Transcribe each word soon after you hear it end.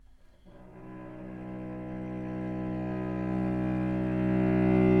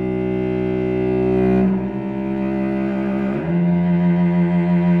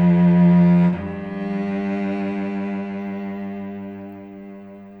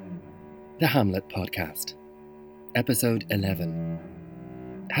The Hamlet Podcast, Episode 11.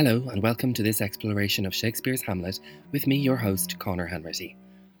 Hello and welcome to this exploration of Shakespeare's Hamlet with me, your host, Conor Hanratty.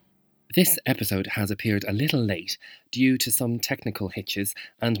 This episode has appeared a little late due to some technical hitches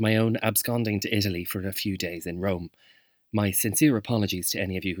and my own absconding to Italy for a few days in Rome. My sincere apologies to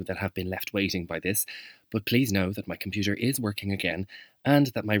any of you that have been left waiting by this, but please know that my computer is working again and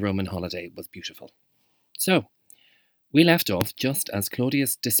that my Roman holiday was beautiful. So, we left off just as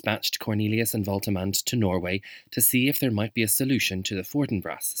Claudius dispatched Cornelius and Voltimand to Norway to see if there might be a solution to the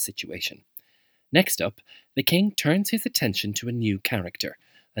Fortinbras situation. Next up, the king turns his attention to a new character,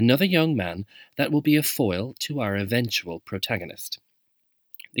 another young man that will be a foil to our eventual protagonist.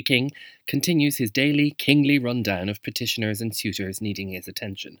 The king continues his daily kingly rundown of petitioners and suitors needing his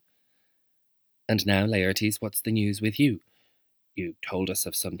attention. And now, Laertes, what's the news with you? You told us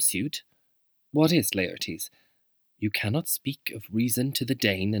of some suit. What is, Laertes? You cannot speak of reason to the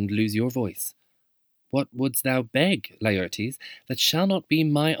Dane and lose your voice. What wouldst thou beg, Laertes, that shall not be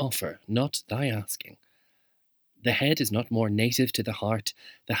my offer, not thy asking? The head is not more native to the heart,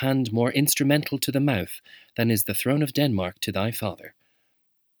 the hand more instrumental to the mouth, than is the throne of Denmark to thy father.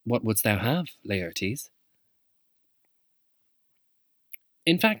 What wouldst thou have, Laertes?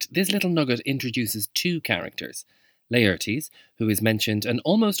 In fact, this little nugget introduces two characters. Laertes, who is mentioned an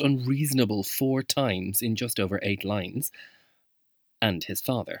almost unreasonable 4 times in just over 8 lines, and his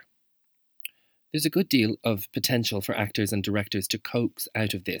father. There's a good deal of potential for actors and directors to coax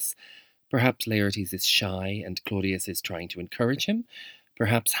out of this. Perhaps Laertes is shy and Claudius is trying to encourage him.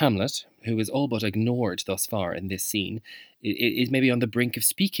 Perhaps Hamlet, who is all but ignored thus far in this scene, is maybe on the brink of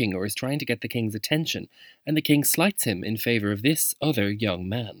speaking or is trying to get the king's attention, and the king slights him in favour of this other young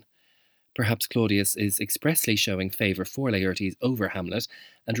man. Perhaps Claudius is expressly showing favour for Laertes over Hamlet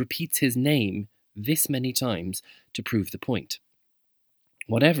and repeats his name this many times to prove the point.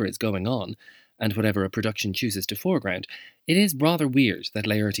 Whatever is going on, and whatever a production chooses to foreground, it is rather weird that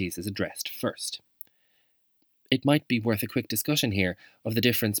Laertes is addressed first. It might be worth a quick discussion here of the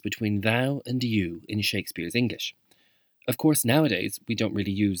difference between thou and you in Shakespeare's English. Of course, nowadays, we don't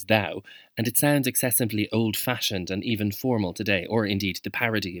really use thou, and it sounds excessively old-fashioned and even formal today, or indeed the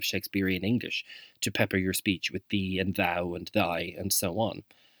parody of Shakespearean English, to pepper your speech with thee and thou and thy and so on.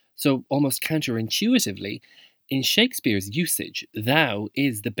 So, almost counterintuitively, in Shakespeare's usage, thou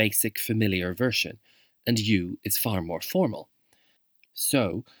is the basic familiar version, and you is far more formal.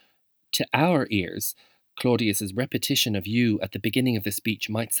 So, to our ears, Claudius's repetition of you at the beginning of the speech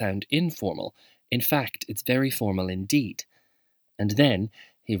might sound informal. In fact, it's very formal indeed. And then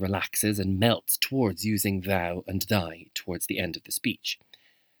he relaxes and melts towards using thou and thy towards the end of the speech.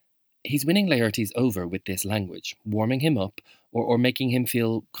 He's winning Laertes over with this language, warming him up or making him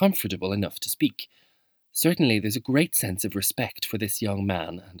feel comfortable enough to speak. Certainly there's a great sense of respect for this young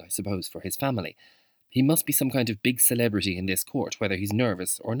man, and I suppose for his family. He must be some kind of big celebrity in this court, whether he's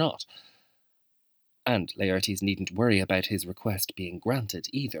nervous or not. And Laertes needn't worry about his request being granted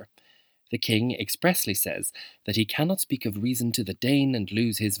either. The king expressly says that he cannot speak of reason to the Dane and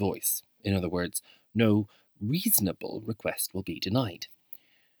lose his voice. In other words, no reasonable request will be denied.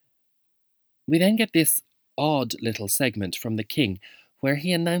 We then get this odd little segment from the king where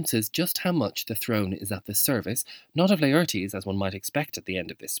he announces just how much the throne is at the service, not of Laertes, as one might expect at the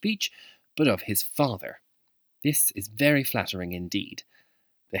end of this speech, but of his father. This is very flattering indeed.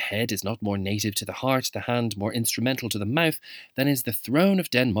 The head is not more native to the heart, the hand more instrumental to the mouth, than is the throne of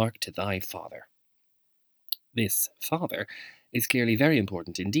Denmark to thy father. This father is clearly very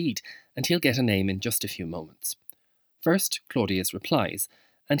important indeed, and he'll get a name in just a few moments. First, Claudius replies,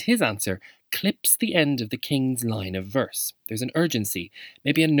 and his answer clips the end of the king's line of verse. There's an urgency,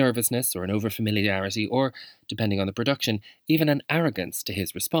 maybe a nervousness or an overfamiliarity, or, depending on the production, even an arrogance to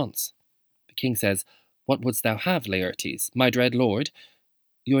his response. The king says, "What wouldst thou have, Laertes, my dread lord?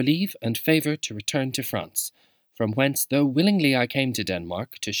 Your leave and favour to return to France, from whence, though willingly I came to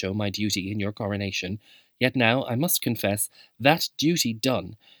Denmark to show my duty in your coronation, yet now I must confess, that duty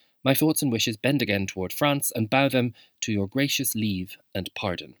done, my thoughts and wishes bend again toward France, and bow them to your gracious leave and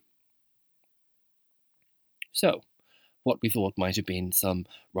pardon." So, what we thought might have been some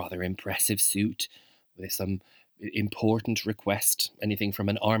rather impressive suit, with some important request, anything from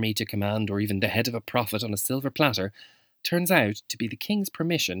an army to command, or even the head of a prophet on a silver platter, turns out to be the king's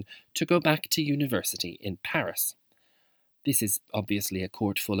permission to go back to university in Paris. This is obviously a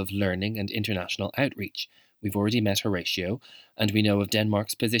court full of learning and international outreach. We've already met Horatio, and we know of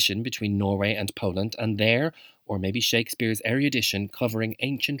Denmark's position between Norway and Poland, and their, or maybe Shakespeare's erudition covering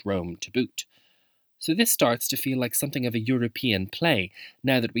ancient Rome to boot. So this starts to feel like something of a European play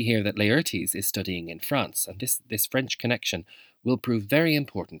now that we hear that Laertes is studying in France, and this French connection will prove very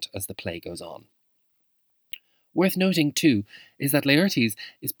important as the play goes on. Worth noting, too, is that Laertes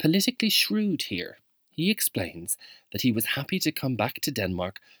is politically shrewd here. He explains that he was happy to come back to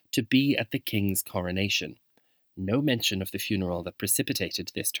Denmark to be at the king's coronation. No mention of the funeral that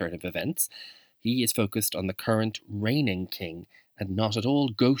precipitated this turn of events. He is focused on the current reigning king and not at all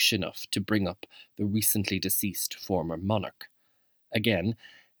gauche enough to bring up the recently deceased former monarch. Again,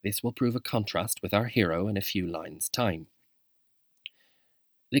 this will prove a contrast with our hero in a few lines' time.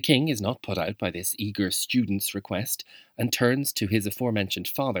 The king is not put out by this eager student's request and turns to his aforementioned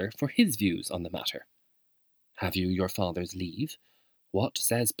father for his views on the matter. "Have you your father's leave? What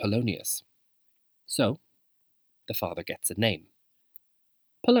says Polonius?" So, the father gets a name.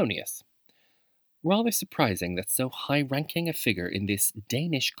 Polonius. Rather surprising that so high-ranking a figure in this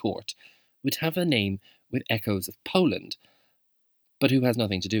Danish court would have a name with echoes of Poland, but who has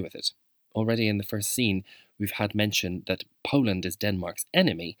nothing to do with it. Already in the first scene, we've had mention that Poland is Denmark's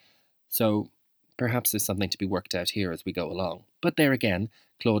enemy, so perhaps there's something to be worked out here as we go along. But there again,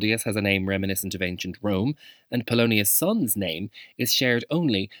 Claudius has a name reminiscent of ancient Rome, and Polonius' son's name is shared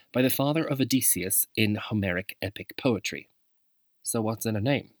only by the father of Odysseus in Homeric epic poetry. So what's in a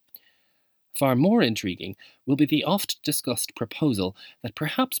name? Far more intriguing will be the oft-discussed proposal that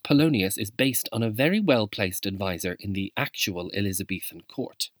perhaps Polonius is based on a very well-placed advisor in the actual Elizabethan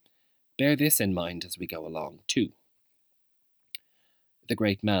court. Bear this in mind as we go along, too. The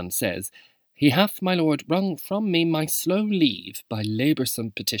great man says, "He hath, my lord, wrung from me my slow leave by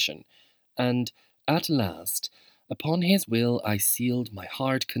laboursome petition, and, at last, upon his will I sealed my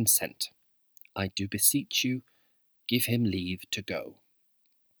hard consent. I do beseech you, give him leave to go."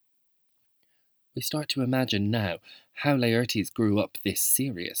 We start to imagine now how Laertes grew up this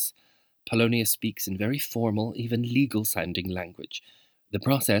serious. Polonius speaks in very formal, even legal-sounding language. The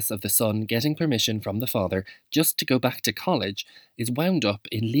process of the son getting permission from the father just to go back to college is wound up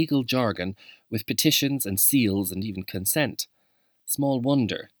in legal jargon with petitions and seals and even consent. Small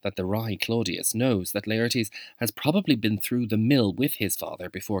wonder that the wry Claudius knows that Laertes has probably been through the mill with his father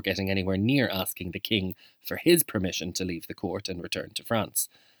before getting anywhere near asking the king for his permission to leave the court and return to France.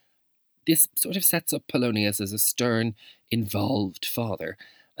 This sort of sets up Polonius as a stern, involved father,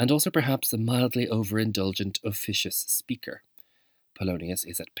 and also perhaps a mildly overindulgent, officious speaker. Polonius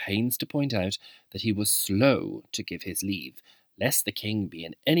is at pains to point out that he was slow to give his leave, lest the king be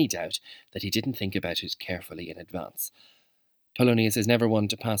in any doubt that he didn't think about it carefully in advance. Polonius is never one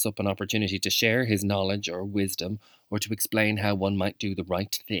to pass up an opportunity to share his knowledge or wisdom, or to explain how one might do the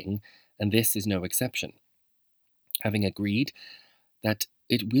right thing, and this is no exception. Having agreed that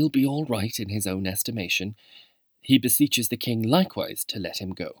it will be all right in his own estimation, he beseeches the king likewise to let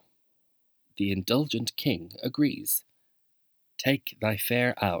him go. The indulgent king agrees. "Take thy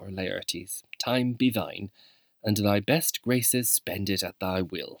fair hour, Laertes, time be thine, and thy best graces spend it at thy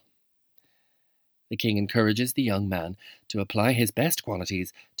will." The king encourages the young man to apply his best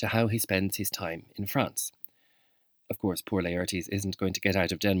qualities to how he spends his time in France. Of course, poor Laertes isn't going to get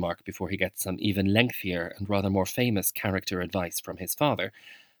out of Denmark before he gets some even lengthier and rather more famous character advice from his father,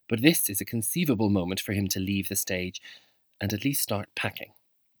 but this is a conceivable moment for him to leave the stage and at least start packing.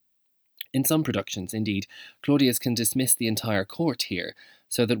 In some productions, indeed, Claudius can dismiss the entire court here,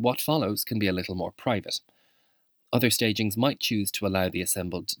 so that what follows can be a little more private. Other stagings might choose to allow the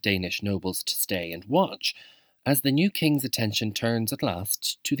assembled Danish nobles to stay and watch, as the new king's attention turns at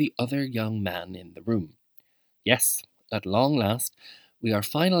last to the other young man in the room. Yes, at long last, we are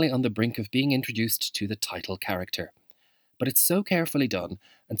finally on the brink of being introduced to the title character. But it's so carefully done,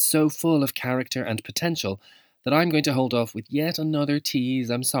 and so full of character and potential, that I'm going to hold off with yet another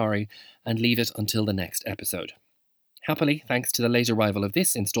tease, I'm sorry, and leave it until the next episode. Happily, thanks to the late arrival of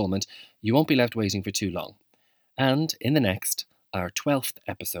this instalment, you won't be left waiting for too long. And in the next, our 12th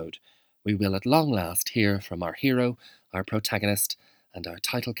episode, we will at long last hear from our hero, our protagonist, and our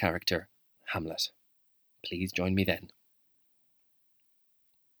title character, Hamlet. Please join me then.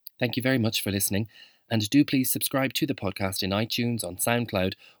 Thank you very much for listening, and do please subscribe to the podcast in iTunes, on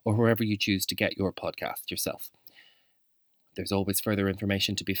SoundCloud, or wherever you choose to get your podcast yourself. There's always further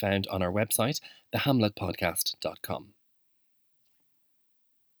information to be found on our website, thehamletpodcast.com.